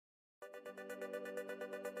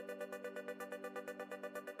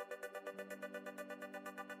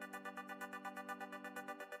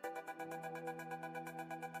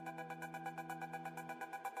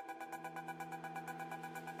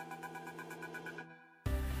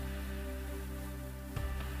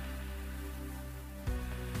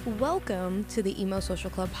Welcome to the Emo Social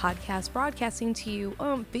Club podcast, broadcasting to you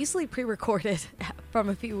basically pre-recorded from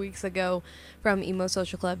a few weeks ago from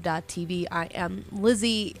emosocialclub.tv. I am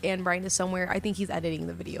Lizzie, and Brian is somewhere. I think he's editing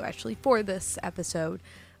the video actually for this episode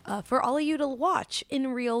for all of you to watch in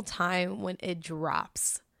real time when it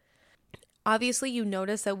drops. Obviously, you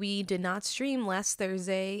noticed that we did not stream last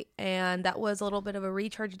Thursday, and that was a little bit of a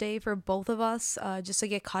recharge day for both of us, just to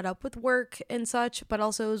get caught up with work and such, but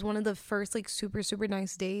also it was one of the first, super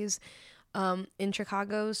nice days in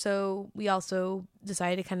Chicago, so we also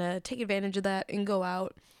decided to kind of take advantage of that and go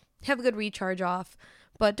out, have a good recharge off,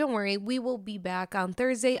 but don't worry, we will be back on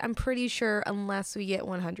Thursday, I'm pretty sure, unless we get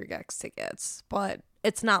 100X tickets, but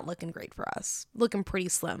it's not looking great for us, looking pretty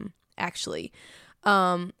slim, actually.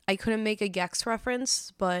 I couldn't make a Gex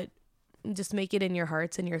reference, but just make it in your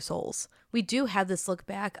hearts and your souls. We do have this look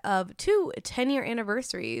back of 2 10-year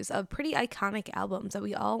anniversaries of pretty iconic albums that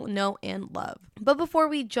we all know and love. But before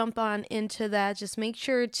we jump on into that, just make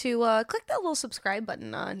sure to click that little subscribe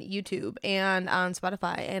button on YouTube and on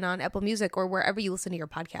Spotify and on Apple Music or wherever you listen to your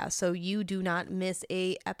podcast so you do not miss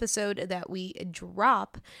a episode that we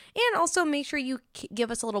drop. And also make sure you give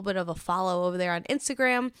us a little bit of a follow over there on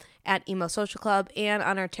Instagram at Emo Social Club and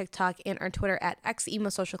on our TikTok and our Twitter at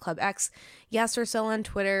 @EmosocialClubX. Yes, we're still on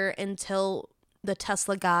Twitter until the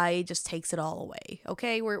Tesla guy just takes it all away.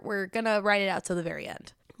 Okay, we're gonna ride it out to the very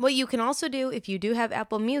end. What you can also do, if you do have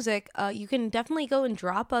Apple Music, you can definitely go and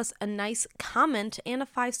drop us a nice comment and a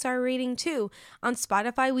 5-star rating too. On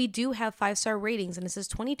Spotify, we do have 5-star ratings, and it says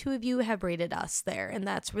 22 of you have rated us there, and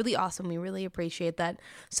that's really awesome. We really appreciate that.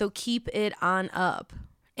 So keep it on up.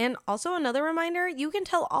 And also another reminder, you can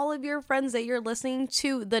tell all of your friends that you're listening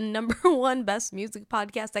to the #1 best music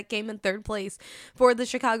podcast that came in 3rd place for the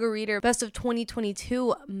Chicago Reader Best of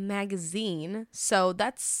 2022 magazine. So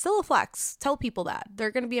that's still a flex. Tell people that. They're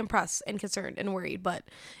going to be impressed and concerned and worried, but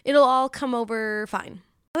it'll all come over fine.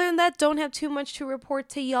 Other than that, don't have too much to report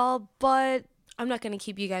to y'all, but I'm not going to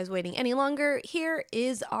keep you guys waiting any longer. Here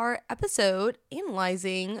is our episode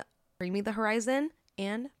analyzing Bring Me the Horizon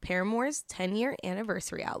and Paramore's 10-year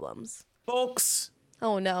anniversary albums. Folks.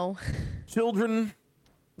 Oh, no. Children,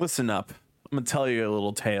 listen up. I'm going to tell you a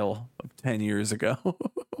little tale of 10 years ago.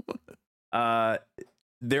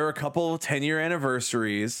 There are a couple of 10-year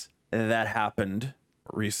anniversaries that happened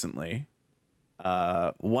recently.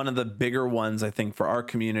 One of the bigger ones, I think, for our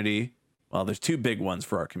community. Well, there's 2 big ones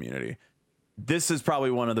for our community. This is probably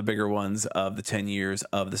one of the bigger ones of the 10 years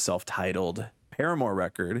of the self-titled Paramore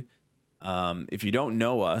record. If you don't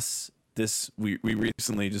know us, we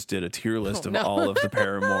recently just did a tier list of all of the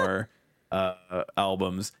Paramore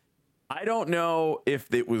albums. I don't know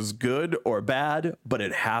if it was good or bad, but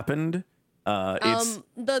it happened.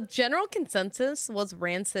 The general consensus was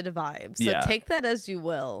rancid vibes, so take that as you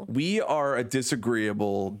will. We are a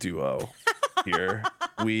disagreeable duo here.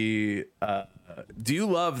 We do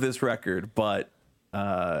love this record, but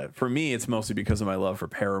for me, it's mostly because of my love for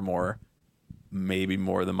Paramore. Maybe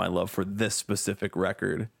more than my love for this specific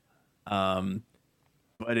record. But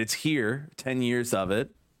it's here, 10 years of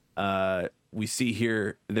it. We see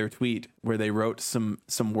here their tweet where they wrote some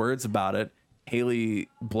words about it. Haley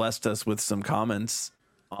blessed us with some comments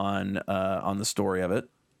on the story of it.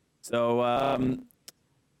 So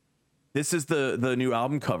this is the new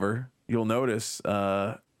album cover. You'll notice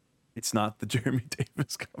it's not the Jeremy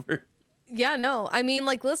Davis cover. Yeah, no. I mean,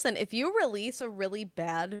 listen, if you release a really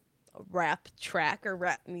bad rap track or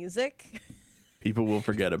rap music, people will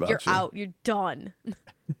forget about you. You're out. You're done.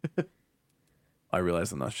 I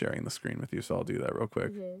realize I'm not sharing the screen with you, so I'll do that real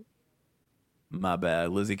quick. My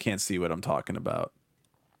bad. Lizzie can't see what I'm talking about.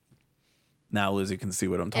 Now Lizzie can see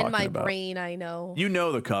what I'm talking about. In my brain, I know. You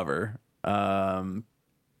know the cover. So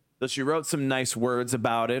she wrote some nice words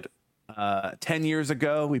about it. 10 years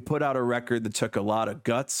ago, we put out a record that took a lot of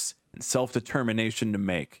guts and self-determination to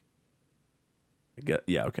make.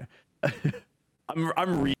 Yeah, okay.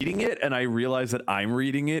 I'm reading it, and I realize that I'm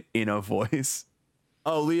reading it in a voice.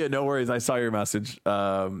 Oh, Leah, no worries. I saw your message.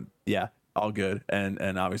 Yeah, all good.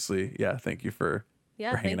 And obviously, yeah, thank you for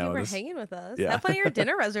hanging out with us. Hanging with us. Yeah. Have fun at your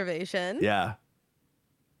dinner reservation. Yeah.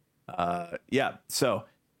 Yeah. So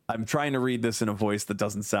I'm trying to read this in a voice that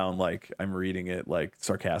doesn't sound like I'm reading it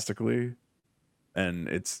sarcastically, and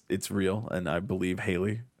it's real. And I believe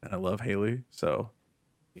Haley, and I love Haley. So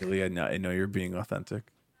Haley, I know you're being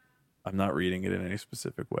authentic. I'm not reading it in any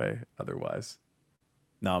specific way. Otherwise,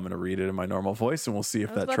 now I'm going to read it in my normal voice, and we'll see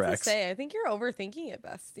if that tracks. I think you're overthinking it,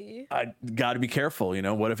 bestie. I got to be careful. You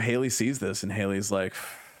know, what if Haley sees this and Haley's like,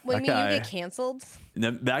 what do you mean, you get canceled? And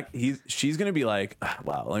then she's going to be like,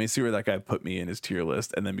 wow, let me see where that guy put me in his tier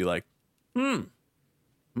list, and then be like, So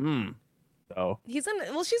she's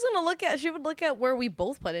gonna she would look at where we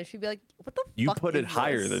both put it. She'd be like, what the you fuck put it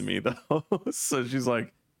higher than me though. So she's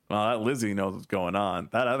like, well, that Lizzie knows what's going on.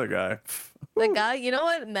 That other guy, the guy, you know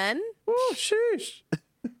what, men? Oh, sheesh.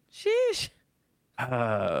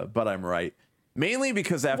 But I'm right. Mainly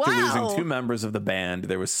because after losing 2 members of the band,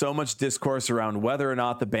 there was so much discourse around whether or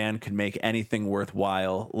not the band could make anything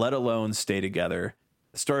worthwhile, let alone stay together.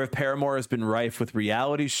 The story of Paramore has been rife with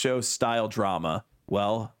reality show style drama,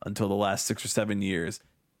 well, until the last 6 or 7 years.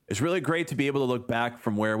 It's really great to be able to look back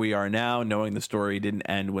from where we are now, knowing the story didn't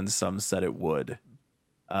end when some said it would.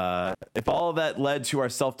 If all of that led to our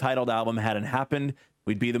self-titled album hadn't happened,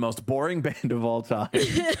 we'd be the most boring band of all time.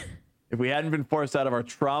 If we hadn't been forced out of our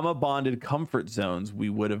trauma-bonded comfort zones, we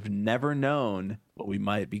would have never known what we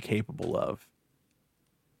might be capable of.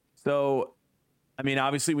 So, I mean,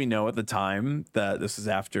 obviously we know at the time that this is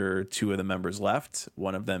after 2 of the members left,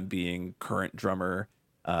 one of them being current drummer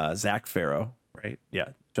Zach Farrow, right? Yeah,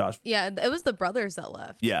 Josh. Yeah, it was the brothers that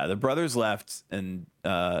left. Yeah, the brothers left, and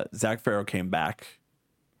Zach Farrow came back.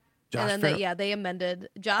 Josh and then they amended.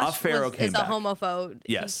 Josh is a homophobe.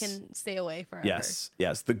 Yes. He can stay away forever. Yes.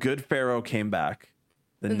 The good Pharaoh came back.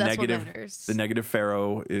 The negative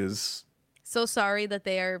Pharaoh is so sorry that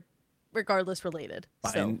they are regardless related.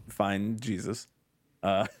 Fine, Jesus.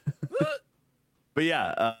 But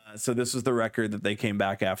yeah, so this was the record that they came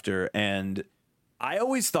back after, and I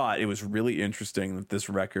always thought it was really interesting that this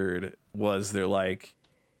record was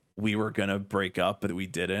we were gonna break up, but we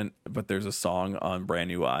didn't. But there's a song on Brand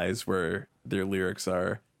New Eyes where their lyrics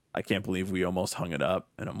are, I can't believe we almost hung it up.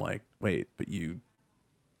 And I'm like, wait, but you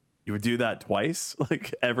would do that twice?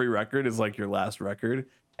 Like every record is like your last record.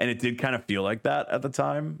 And it did kind of feel like that at the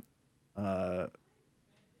time. I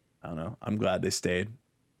don't know. I'm glad they stayed.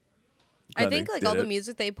 I think all the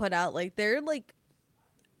music they put out, they're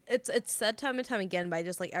it's said time and time again by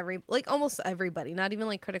just almost everybody, not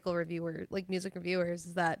even critical reviewers, music reviewers,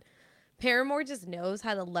 is that Paramore just knows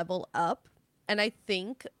how to level up. And I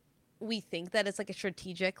think we think that it's a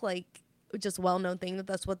strategic, just well-known thing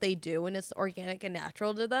that's what they do, and it's organic and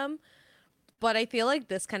natural to them. But I feel like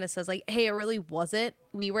this kind of says hey, it really wasn't.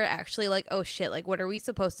 We were actually oh shit, what are we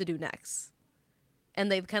supposed to do next?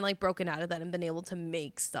 And they've kind of broken out of that and been able to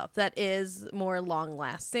make stuff that is more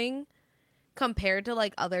long-lasting compared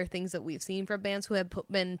to other things that we've seen from bands who have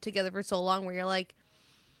been together for so long, where you're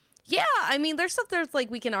yeah, I mean, there's stuff there's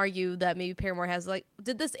we can argue that maybe Paramore has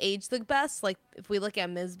did this age the best? If we look at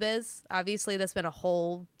Ms. Biz, obviously that's been a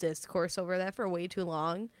whole discourse over that for way too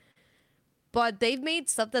long, but they've made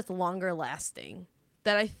stuff that's longer lasting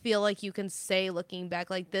that I feel you can say looking back,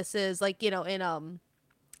 this is in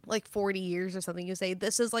 40 years or something, you say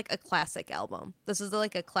this is a classic album. This is a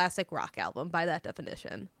classic rock album by that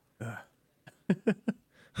definition.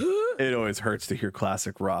 It always hurts to hear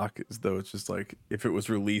classic rock, as though it's just if it was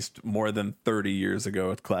released more than 30 years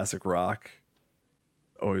ago, it's classic rock.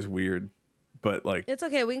 Always weird, but it's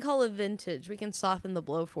okay. We can call it vintage. We can soften the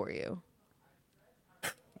blow for you.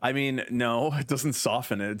 I mean, no, it doesn't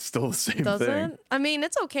soften it. It's still the same thing. I mean,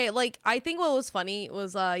 it's okay. I think what was funny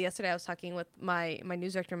was yesterday I was talking with my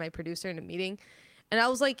news director, my producer, in a meeting, and I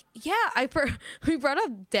was yeah, we brought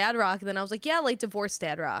up dad rock, and then I was yeah, divorced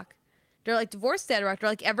dad rock. They're divorced dad rock.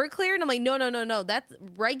 They're Everclear, and I'm no. That's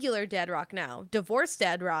regular dad rock now. Divorced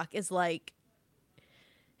dad rock is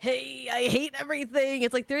hey, I hate everything.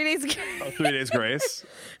 It's 3 Days Grace. Oh, 3 Days Grace.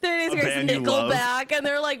 3 Days Grace, Nickelback, and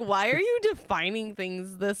they're why are you defining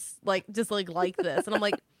things this just like this? And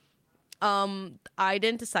I'm I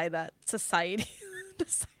didn't decide that. Society.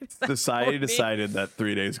 Society decided that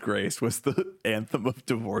 3 Days Grace was the anthem of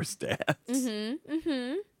divorced dads.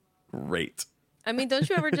 Great. I mean, don't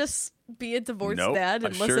you ever just be a divorced dad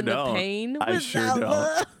and listen to Pain? I sure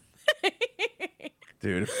don't.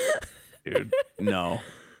 Dude, no.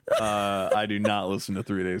 I do not listen to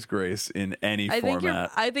 3 Days Grace in any format.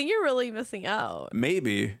 I think you're really missing out.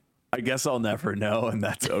 Maybe. I guess I'll never know, and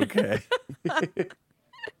that's okay.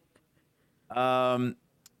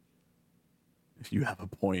 You have a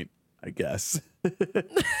point, I guess.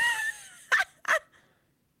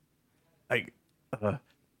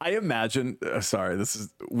 I imagine, sorry,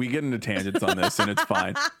 we get into tangents on this and it's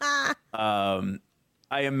fine. I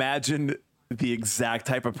imagine the exact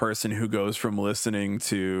type of person who goes from listening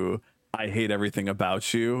to I Hate Everything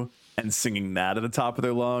About You and singing that at the top of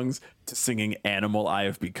their lungs to singing Animal I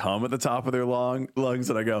Have Become at the top of their lungs.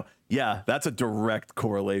 And I go, yeah, that's a direct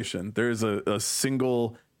correlation. There's a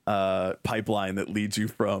single pipeline that leads you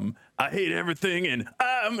from I hate everything and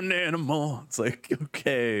I'm an animal. It's like,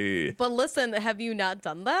 okay. But listen, have you not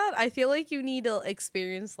done that? I feel like you need to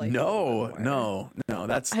experience life. No.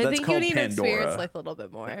 That's I think called you need Pandora. to experience life a little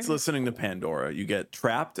bit more. It's listening to Pandora. You get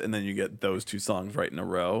trapped, and then you get those two songs right in a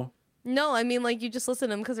row. No, I mean like you just listen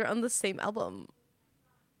to them because they're on the same album.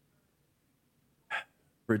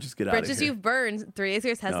 Bridges, get out of here. Bridges You've Burned. 3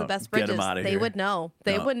 Acres has the best get bridges. 'em outta They here. would know.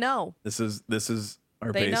 They would know. This is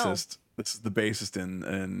our They know. bassist. This is the bassist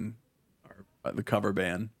in the cover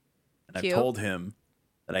band, and Cute. I told him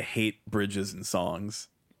that I hate bridges and songs,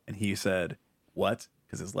 and he said, "What?"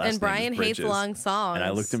 Because his last And name Brian is hates Bridges. long songs. And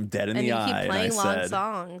I looked him dead in and the you eye, keep and I playing long said,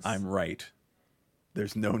 songs. "I'm right.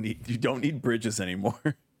 There's no need. You don't need bridges anymore,"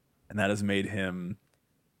 and that has made him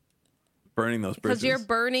burning those bridges. Because you're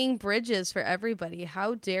burning bridges for everybody.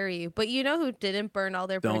 How dare you? But you know who didn't burn all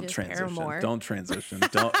their Don't bridges? transition. Paramore. Don't transition.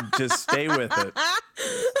 Don't just stay with it.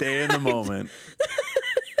 Stay in the moment.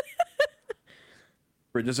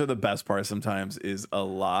 Bridges are the best part sometimes is a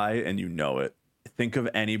lie and you know it. Think of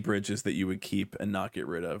any bridges that you would keep and not get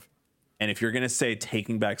rid of. And if you're going to say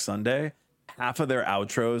Taking Back Sunday, half of their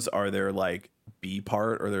outros are their like B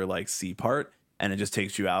part or their like C part. And it just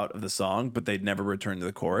takes you out of the song, but they'd never return to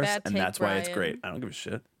the chorus. Bad And take, that's why it's Brian. great. I don't give a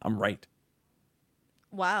shit. I'm right.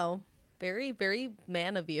 Wow. Very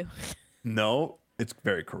man of you. No, it's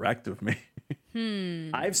very correct of me.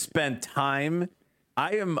 I've spent time.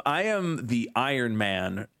 I am the Iron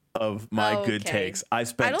Man of my good Okay. takes. I I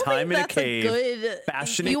spent don't time think in a that's cave, good.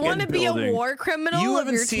 fashioning You want to and be a building. war criminal? You of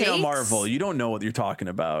haven't your seen takes? a Marvel. You don't know what you're talking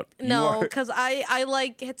about. No, You are- because I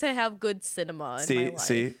like to have good cinema in my life.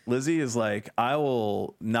 See, Lizzie is like, I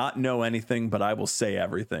will not know anything, but I will say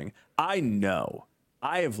everything. I know.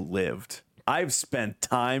 I have lived. I've spent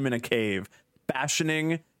time in a cave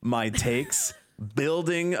fashioning my takes,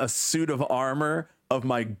 building a suit of armor of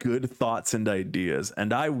my good thoughts and ideas,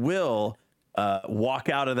 and I will walk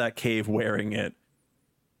out of that cave wearing it,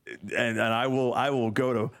 and I will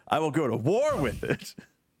go to war with it.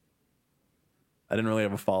 I didn't really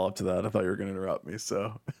have a follow up to that. I thought you were going to interrupt me,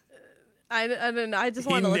 so. I don't know. I just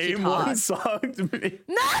He want to let you named talk. one song to me.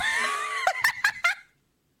 No!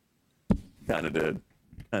 Kind of did.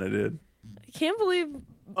 I can't believe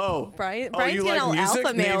Brian's you getting like all music?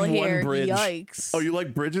 alpha male Name one here. bridge. Yikes. Oh, you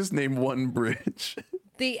like bridges? Name one bridge.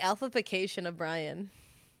 The alphafication of Brian.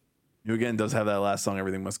 You again does have that last song,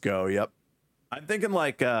 Everything Must Go. Yep. I'm thinking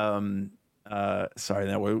like sorry,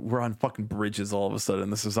 now we're on fucking bridges all of a sudden.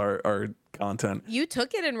 This is our content. You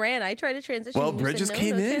took it and ran. I tried to transition. Well, and you Bridges said,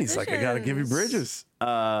 came no in. He's like, I gotta give you transitions." Bridges.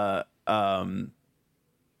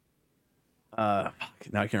 Fuck,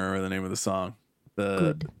 now I can't remember the name of the song.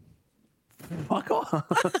 Good. Fuck off.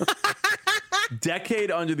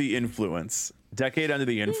 Decade Under the Influence. Decade Under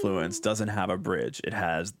the Influence doesn't have a bridge. It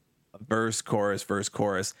has a verse,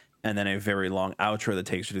 chorus, and then a very long outro that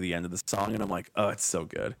takes you to the end of the song. And I'm like, oh, it's so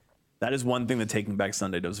good. That is one thing that Taking Back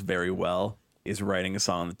Sunday does very well, is writing a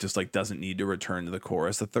song that just like doesn't need to return to the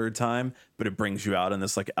chorus a third time, but it brings you out in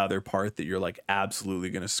this like other part that you're like absolutely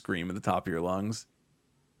going to scream at the top of your lungs.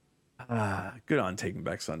 Good on Taking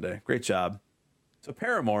Back Sunday. Great job. So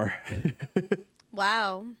Paramore.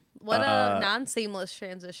 Wow. What a non-seamless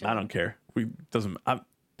transition. I don't care.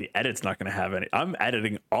 The edit's not going to have any. I'm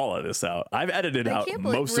editing all of this out. I've edited I out can't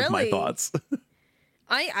believe- most of my really? thoughts.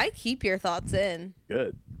 I keep your thoughts in.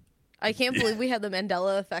 Good. I can't believe we had the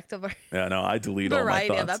Mandela effect of our Yeah, no, I delete all my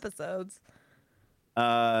variety of thoughts. episodes.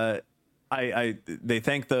 They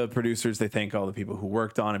thank the producers, they thank all the people who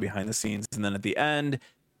worked on it behind the scenes, and then at the end,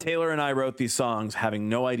 Taylor and I wrote these songs having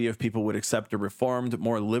no idea if people would accept a reformed,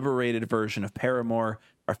 more liberated version of Paramore.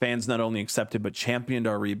 Our fans not only accepted but championed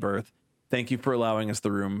our rebirth. Thank you for allowing us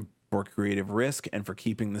the room for creative risk and for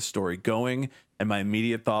keeping the story going. And my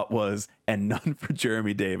immediate thought was, and none for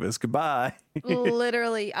Jeremy Davis. Goodbye.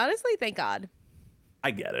 Literally. Honestly, thank God. I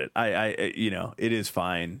get it. I it is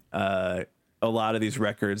fine. A lot of these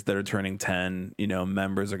records that are turning 10,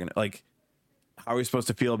 members are going to like, how are we supposed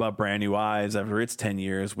to feel about Brand New Eyes after it's 10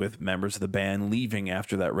 years with members of the band leaving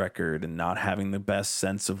after that record and not having the best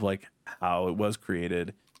sense of like how it was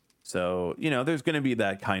created? So, there's going to be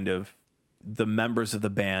that kind of, the members of the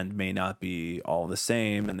band may not be all the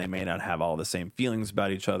same and they may not have all the same feelings about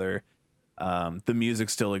each other. The music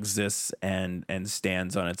still exists and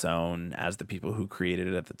stands on its own as the people who created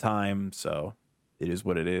it at the time. So it is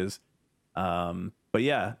what it is. But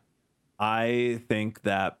yeah, I think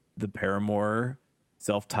that the Paramore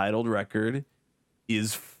self-titled record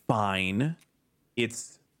is fine.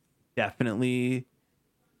 It's definitely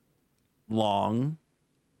long,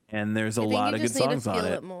 and there's a lot of good songs on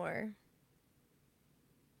it. More.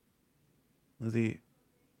 Lizzie,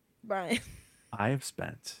 Brian. I have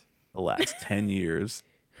spent the last 10 years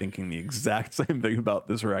thinking the exact same thing about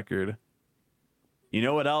this record. You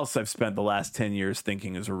know what else I've spent the last 10 years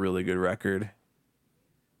thinking is a really good record?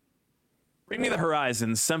 Bring Me the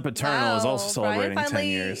Horizon. Sempiternal is also celebrating 10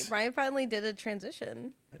 years. Brian finally did a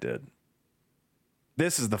transition. I did.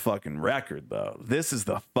 This is the fucking record, though.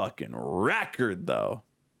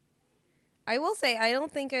 I will say, I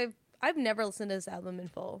don't think I've never listened to this album in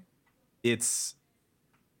full. It's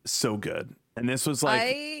so good. And this was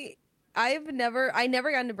like... I never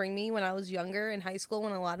got into Bring Me when I was younger in high school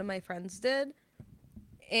when a lot of my friends did.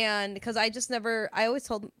 And because I always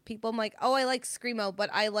told people, I'm like, oh, I like Screamo, but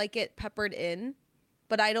I like it peppered in,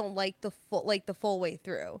 but I don't like the full way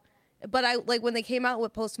through. But I like when they came out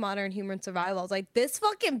with Postmodern Human Survival, I was like, this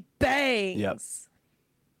fucking bangs. Yep.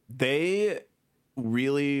 They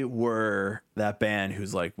really were that band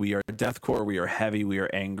who's like, we are deathcore, we are heavy, we are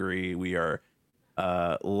angry, we are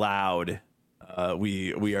loud,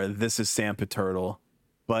 we are This Is Sempiternal.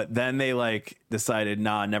 But then they like decided,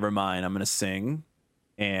 nah, never mind, I'm gonna sing.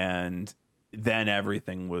 And then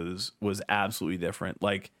everything was absolutely different.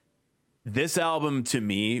 Like, this album to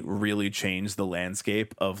me really changed the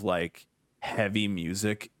landscape of like heavy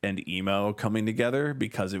music and emo coming together,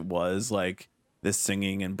 because it was like this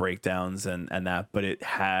singing and breakdowns and that, but it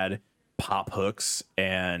had pop hooks,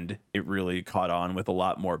 and it really caught on with a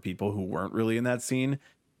lot more people who weren't really in that scene.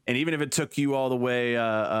 And even if it took you all the way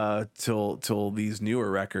till these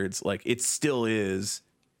newer records, like, it still is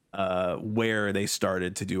where they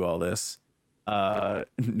started to do all this. No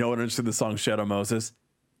one understood the song Shadow Moses.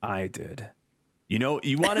 I did. You know,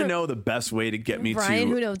 you want to know the best way to get me Brian,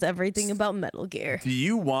 who knows everything about Metal Gear. Do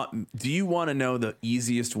you want to know the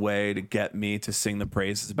easiest way to get me to sing the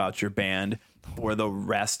praises about your band for the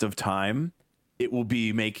rest of time? It will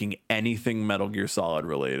be making anything Metal Gear Solid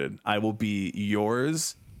related. I will be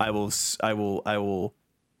yours. I will sing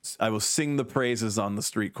the praises on the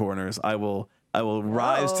street corners. I will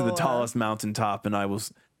rise to the tallest mountaintop, and I will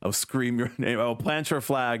scream your name. I will plant your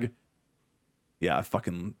flag. Yeah,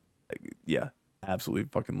 absolutely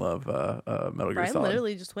fucking love Metal Gear Solid. Brian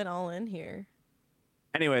literally just went all in here.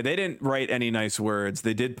 Anyway, they didn't write any nice words.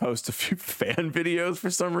 They did post a few fan videos for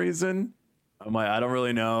some reason. I'm like, I don't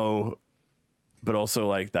really know, but also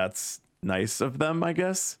like, that's nice of them, I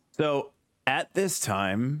guess. So at this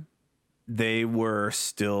time, they were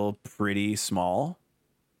still pretty small,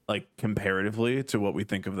 like comparatively to what we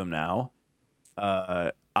think of them now.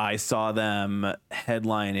 I saw them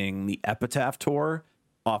headlining the Epitaph tour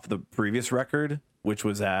off the previous record, which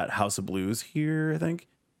was at House of Blues here, I think.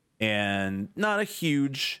 And not a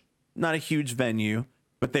huge venue,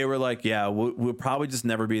 but they were like, yeah, we'll probably just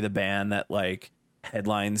never be the band that like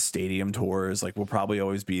headlines stadium tours. Like, we'll probably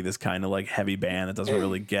always be this kind of like heavy band that doesn't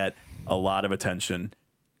really get a lot of attention.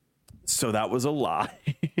 So that was a lie.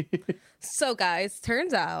 So guys,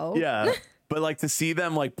 turns out. Yeah. But like, to see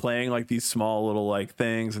them like playing like these small little like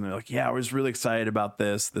things, and they're like, yeah, we're just really excited about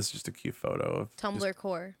this. This is just a cute photo of Tumblr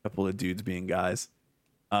core. A couple of dudes being guys.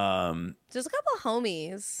 Just a couple of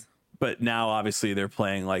homies. But now obviously they're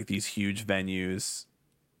playing like these huge venues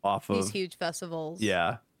off of these huge festivals.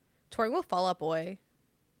 Yeah. Touring with Fall Out Boy.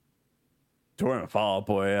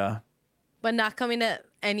 Yeah. But not coming to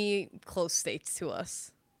any close states to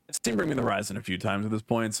us. I've seen Bring Me the Horizon a few times at this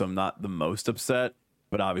point, so I'm not the most upset.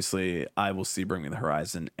 But obviously, I will see Bring Me the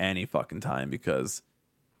Horizon any fucking time, because,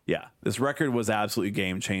 yeah, this record was absolutely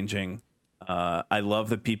game-changing. I love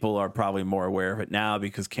that people are probably more aware of it now,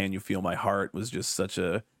 because Can You Feel My Heart was just such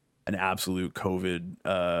an absolute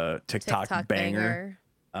COVID TikTok banger.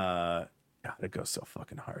 God, it goes so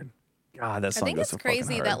fucking hard. God, that song goes so fucking hard. I think it's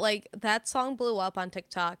crazy that, like, that song blew up on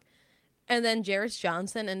TikTok, and then Jarvis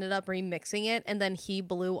Johnson ended up remixing it, and then he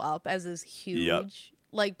blew up as this huge...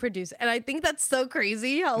 like produce, and I think that's so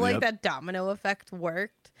crazy how like that domino effect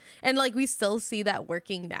worked, and like we still see that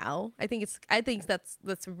working now. I think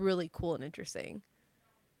that's really cool and interesting.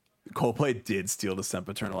 Coldplay did steal the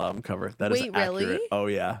Sempiternal album cover. That is accurate. Really? Oh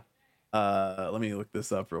yeah. Let me look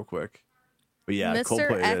this up real quick. But yeah, Mr.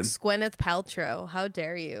 Coldplay X did. Gwyneth Paltrow, how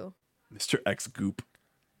dare you? Mr. X Goop.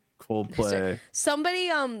 Coldplay.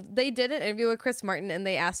 Somebody they did an interview with Chris Martin, and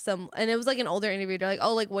they asked them, and it was like an older interview. They're like,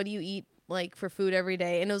 oh, like what do you eat like for food every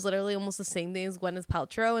day? And it was literally almost the same thing as Gwyneth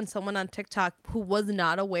Paltrow. And someone on TikTok who was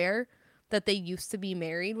not aware that they used to be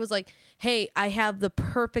married was like, hey, I have the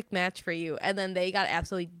perfect match for you. And then they got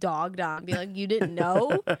absolutely dogged on, being like, you didn't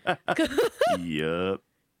know? Yep.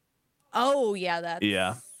 Oh yeah, that's...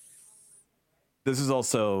 yeah. This is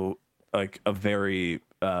also like a very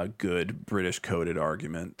good British coded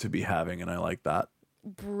argument to be having, and I like that.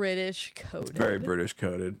 British coded. It's very British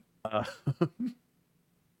coded.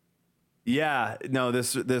 Yeah, no,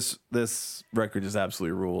 this record just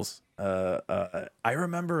absolutely rules. I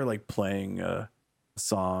remember like playing a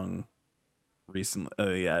song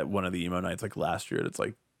recently at one of the emo nights like last year. It's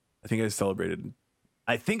like I think I celebrated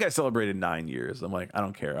 9 years. I'm like, I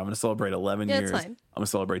don't care. I'm gonna celebrate 11 Yeah, years. it's fine. I'm gonna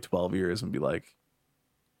celebrate 12 years and be like,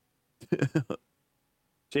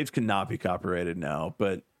 Shapes cannot be copyrighted now.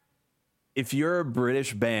 But if you're a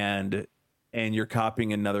British band and you're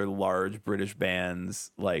copying another large British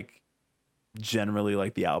band's like generally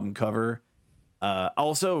like the album cover,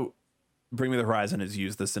 also Bring Me the Horizon has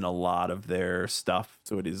used this in a lot of their stuff,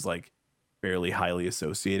 so it is like fairly highly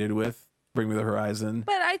associated with Bring Me the Horizon.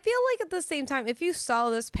 But I feel like at the same time, if you saw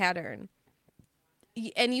this pattern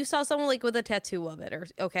and you saw someone like with a tattoo of it, or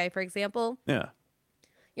okay, for example, Yeah.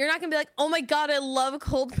 you're not gonna be like, oh my god, I love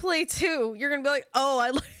Coldplay too. You're gonna be like, oh,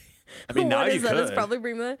 I mean, now what you is that? It's could. probably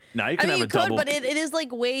Bring Me. Now you I can mean, have you a could, double. but it is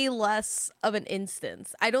like way less of an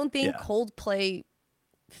instance. I don't think Yeah. Coldplay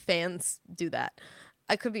fans do that.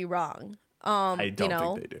 I could be wrong. I don't you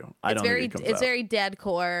know, think they do. I it's don't very think it comes it's out. very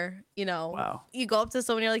deadcore. You know, Wow. you go up to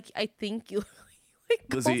someone, you're like, I think you like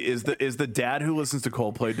Lizzie, is the dad who listens to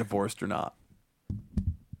Coldplay divorced or not?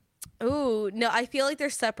 Ooh, no, I feel like they're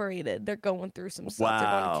separated. They're going through some stuff. They're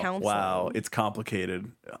going to counseling. Wow, it's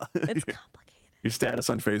complicated. It's complicated. Your status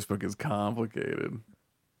on Facebook is complicated.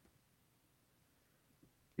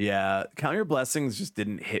 Yeah, Count Your Blessings just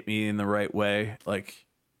didn't hit me in the right way. Like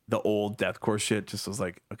the old deathcore shit just was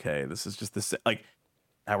like, okay, this is just this. Like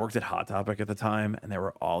I worked at Hot Topic at the time, and there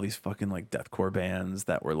were all these fucking like deathcore bands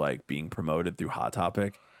that were like being promoted through Hot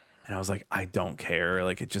Topic, and I was like, I don't care.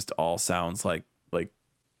 Like it just all sounds like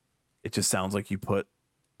it just sounds like you put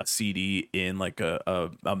a CD in like a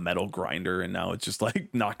metal grinder, and now it's just like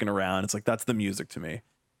knocking around. It's like that's the music to me.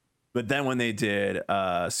 But then when they did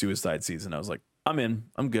Suicide Season, I was like, I'm in.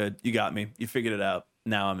 I'm good. You got me. You figured it out.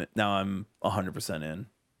 Now I'm 100% in.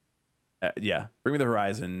 Yeah, Bring Me the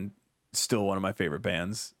Horizon, still one of my favorite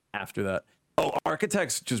bands. After that, oh,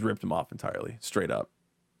 Architects just ripped them off entirely, straight up.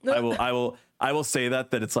 I will say that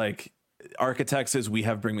it's like Architects is We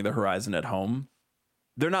Have Bring Me the Horizon at home.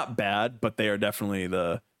 They're not bad, but they are definitely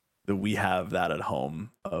the We Have That at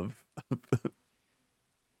home of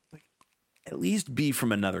like at least be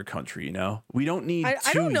from another country. You know, we don't need I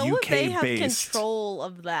two don't know UK if they have based. control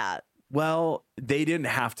of that. Well, they didn't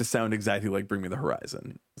have to sound exactly like Bring Me the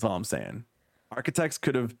Horizon. That's all I'm saying. Architects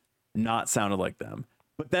could have not sounded like them.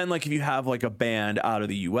 But then, like, if you have like a band out of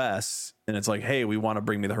the US and it's like, hey, we want to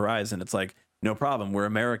Bring Me the Horizon, it's like, no problem. We're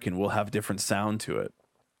American. We'll have different sound to it.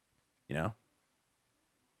 You know?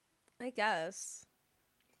 I guess.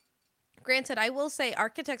 Granted, I will say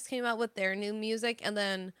Architects came out with their new music, and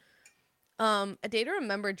then A Day to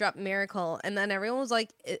Remember dropped Miracle, and then everyone was like,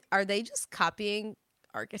 are they just copying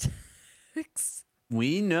Architects?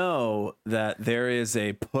 We know that there is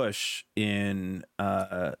a push in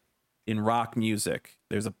rock music.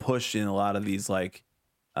 There's a push in a lot of these like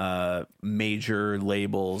major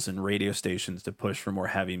labels and radio stations to push for more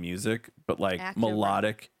heavy music, but like Active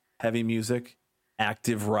melodic heavy music,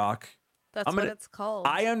 active rock. That's what it's called.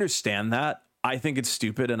 I understand that. I think it's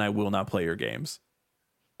stupid, and I will not play your games.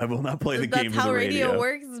 I will not play the game. That's how the radio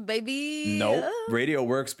works, baby. Nope. Radio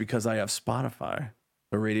works because I have Spotify,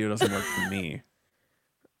 but radio doesn't work for me.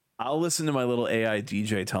 I'll listen to my little AI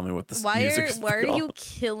DJ tell me what the music is. Why are you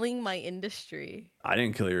killing my industry? I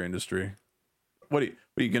didn't kill your industry. What are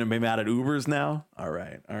you going to be mad at Ubers now? All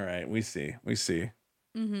right. We see.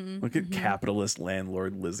 Mm-hmm, Look at capitalist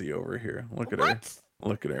landlord Lizzie over here. Look at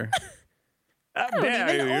her. How don't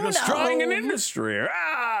dare even you? You're own a destroying an home. industry.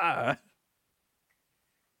 Ah!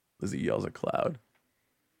 Lizzie yells at Cloud.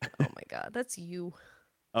 Oh my god, that's you.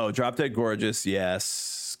 Oh, Drop Dead Gorgeous. Yes.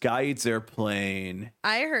 Sky Eats Airplane.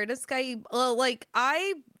 I heard a Sky. Well, like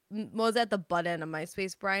I was at the butt end of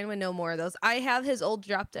MySpace. Brian would know more of those. I have his old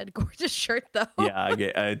Drop Dead Gorgeous shirt though.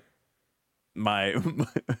 Yeah, my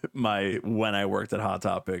when I worked at Hot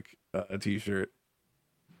Topic t-shirt.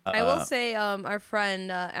 I will say, our friend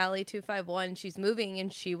Allie251, she's moving,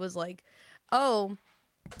 and she was like, "Oh,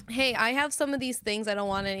 hey, I have some of these things I don't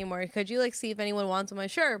want anymore. Could you like see if anyone wants them?" I'm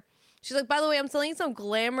like, "Sure." She's like, "By the way, I'm selling some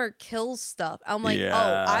Glamour Kills stuff." I'm like, Yeah.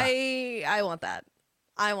 "Oh, I want that.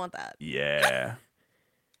 I want that." Yeah.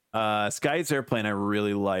 Sky Eats Airplane, I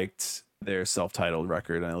really liked their self-titled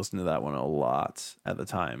record, and I listened to that one a lot at the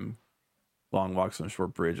time. Long Walks on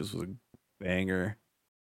Short Bridges was a banger.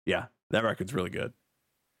 Yeah, that record's really good.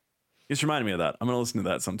 You just reminded me of that. I'm gonna listen to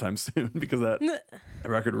that sometime soon because that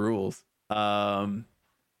record rules.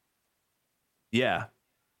 Yeah.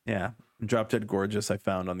 Yeah. Drop Dead Gorgeous I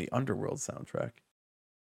found on the Underworld soundtrack.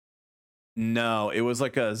 No, it was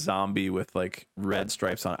like a zombie with like red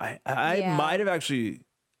stripes on it. I might have actually.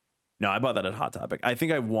 No, I bought that at Hot Topic. I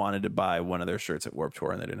think I wanted to buy one of their shirts at Warped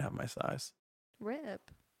Tour and they didn't have my size. Rip.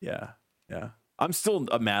 Yeah. Yeah. I'm still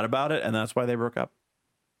mad about it, and that's why they broke up.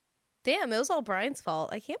 Damn, it was all Brian's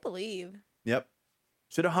fault. I can't believe. Yep.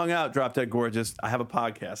 Should have hung out, Drop Dead Gorgeous. I have a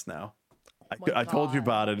podcast now. I told you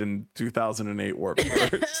about it in 2008 Warped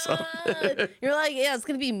Tour. You're like, yeah, it's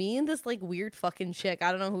going to be me and this like weird fucking chick.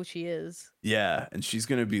 I don't know who she is. Yeah. And she's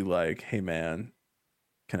going to be like, hey, man,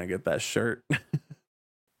 can I get that shirt? Here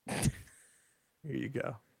you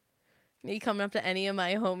go. Me coming up to any of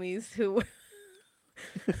my homies who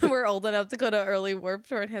were old enough to go to early Warped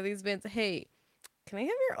Tour and have these bands. Hey, can I have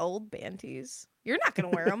your old band tees? You're not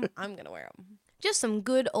going to wear them. I'm going to wear them. Just some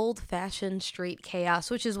good old-fashioned straight chaos,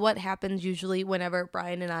 which is what happens usually whenever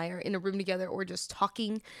Brian and I are in a room together or just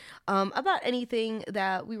talking about anything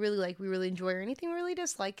that we really like, we really enjoy, or anything we really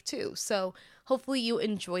dislike too. So hopefully you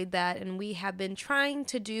enjoyed that, and we have been trying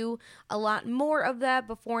to do a lot more of that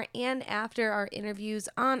before and after our interviews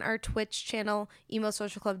on our Twitch channel,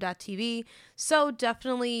 emosocialclub.tv. So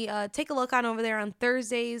definitely take a look on over there on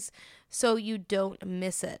Thursdays so you don't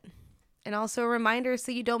miss it. And also a reminder,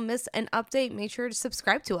 so you don't miss an update, make sure to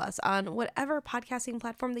subscribe to us on whatever podcasting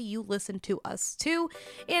platform that you listen to us to,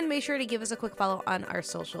 and make sure to give us a quick follow on our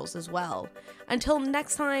socials as well. Until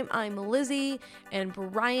next time, I'm Lizzie, and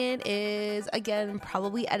Brian is, again,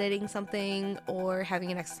 probably editing something or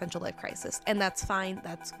having an existential life crisis. And that's fine.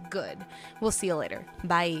 That's good. We'll see you later.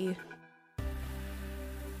 Bye.